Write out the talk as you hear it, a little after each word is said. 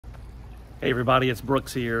Hey everybody, it's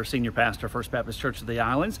Brooks here, Senior Pastor, First Baptist Church of the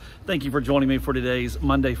Islands. Thank you for joining me for today's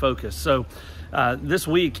Monday Focus. So this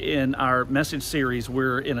week in our message series,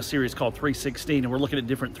 we're in a series called 3:16, and we're looking at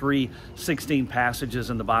different 3:16 passages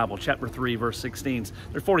in the Bible. Chapter 3, verse 16.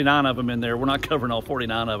 There's 49 of them in there. We're not covering all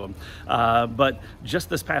 49 of them. But just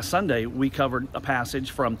this past Sunday, we covered a passage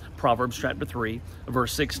from Proverbs chapter 3,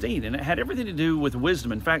 verse 16, and it had everything to do with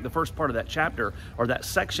wisdom. In fact, the first part of that chapter, or that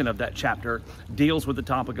section of that chapter, deals with the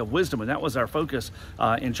topic of wisdom, and that was our focus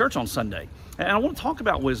in church on Sunday. And I want to talk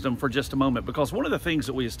about wisdom for just a moment, because one of the things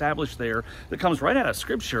that we established there that comes right out of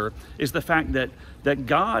Scripture is the fact that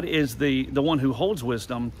God is the one who holds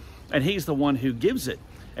wisdom, and He's the one who gives it.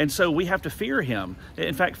 And so we have to fear Him.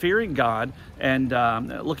 In fact, fearing God and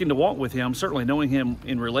looking to walk with Him, certainly knowing Him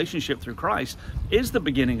in relationship through Christ, is the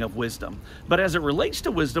beginning of wisdom. But as it relates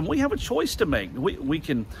to wisdom, we have a choice to make. We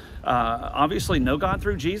can obviously know God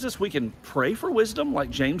through Jesus. We can pray for wisdom like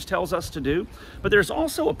James tells us to do. But there's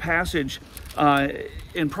also a passage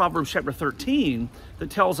in Proverbs chapter 13 that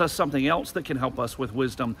tells us something else that can help us with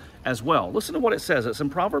wisdom as well. Listen to what it says. It's in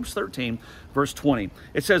Proverbs 13, verse 20.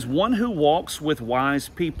 It says, "One who walks with wise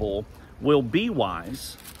people will be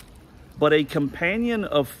wise, but a companion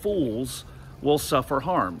of fools will suffer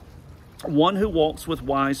harm." One who walks with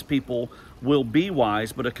wise people will be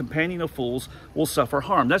wise, but a companion of fools will suffer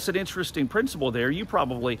harm. That's an interesting principle there. You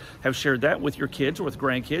probably have shared that with your kids or with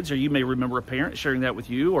grandkids, or you may remember a parent sharing that with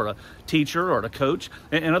you, or a teacher or a coach.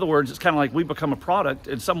 In other words, it's kind of like we become a product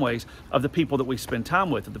in some ways of the people that we spend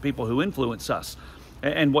time with, of the people who influence us.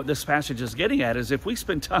 And what this passage is getting at is if we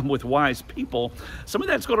spend time with wise people, some of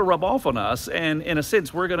that's going to rub off on us. And in a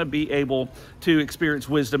sense, we're going to be able to experience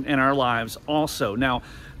wisdom in our lives also. Now,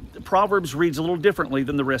 Proverbs reads a little differently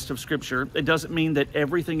than the rest of Scripture. It doesn't mean that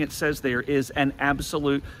everything it says there is an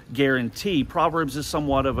absolute guarantee. Proverbs is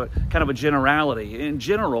somewhat of a kind of a generality. In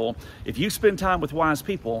general, if you spend time with wise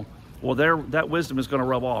people, well, that wisdom is going to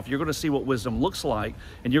rub off. You're going to see what wisdom looks like,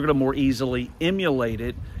 and you're going to more easily emulate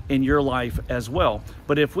it in your life as well.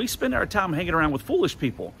 But if we spend our time hanging around with foolish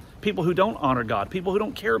people, people who don't honor God, people who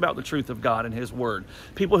don't care about the truth of God and His Word,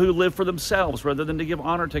 people who live for themselves rather than to give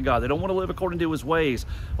honor to God, they don't want to live according to His ways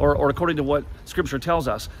or according to what Scripture tells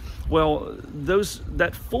us, well,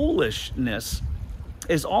 that foolishness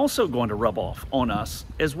is also going to rub off on us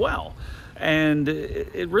as well. And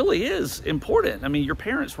it really is important. I mean, your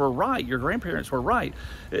parents were right. Your grandparents were right.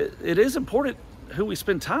 It is important who we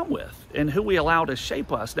spend time with and who we allow to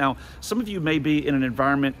shape us. Now, some of you may be in an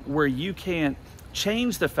environment where you can't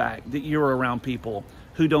change the fact that you're around people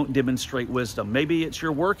who don't demonstrate wisdom. Maybe it's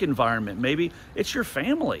your work environment. Maybe it's your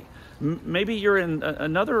family. Maybe you're in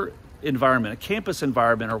another environment, a campus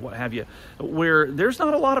environment or what have you, where there's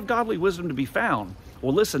not a lot of godly wisdom to be found.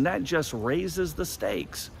 Well, listen, that just raises the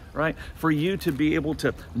stakes, right? For you to be able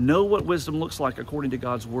to know what wisdom looks like according to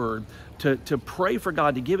God's Word, to pray for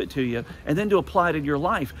God to give it to you, and then to apply it in your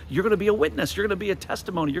life. You're going to be a witness. You're going to be a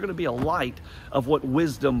testimony. You're going to be a light of what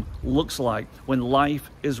wisdom looks like when life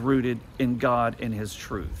is rooted in God and His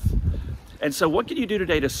truth. And so what can you do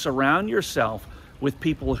today to surround yourself with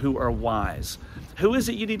people who are wise? Who is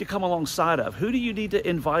it you need to come alongside of? Who do you need to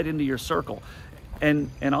invite into your circle?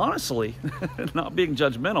 And honestly, not being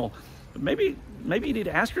judgmental, maybe you need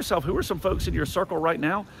to ask yourself, who are some folks in your circle right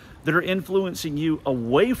now that are influencing you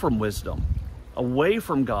away from wisdom, away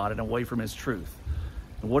from God, and away from His truth?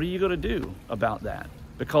 And what are you going to do about that?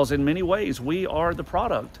 Because in many ways, we are the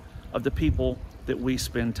product of the people that we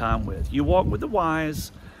spend time with. You walk with the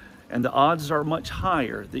wise, and the odds are much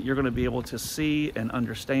higher that you're going to be able to see and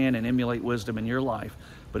understand and emulate wisdom in your life.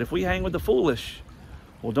 But if we hang with the foolish,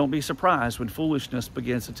 well, don't be surprised when foolishness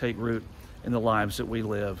begins to take root in the lives that we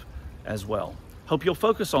live as well. Hope you'll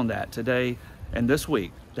focus on that today and this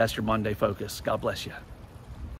week. That's your Monday Focus. God bless you.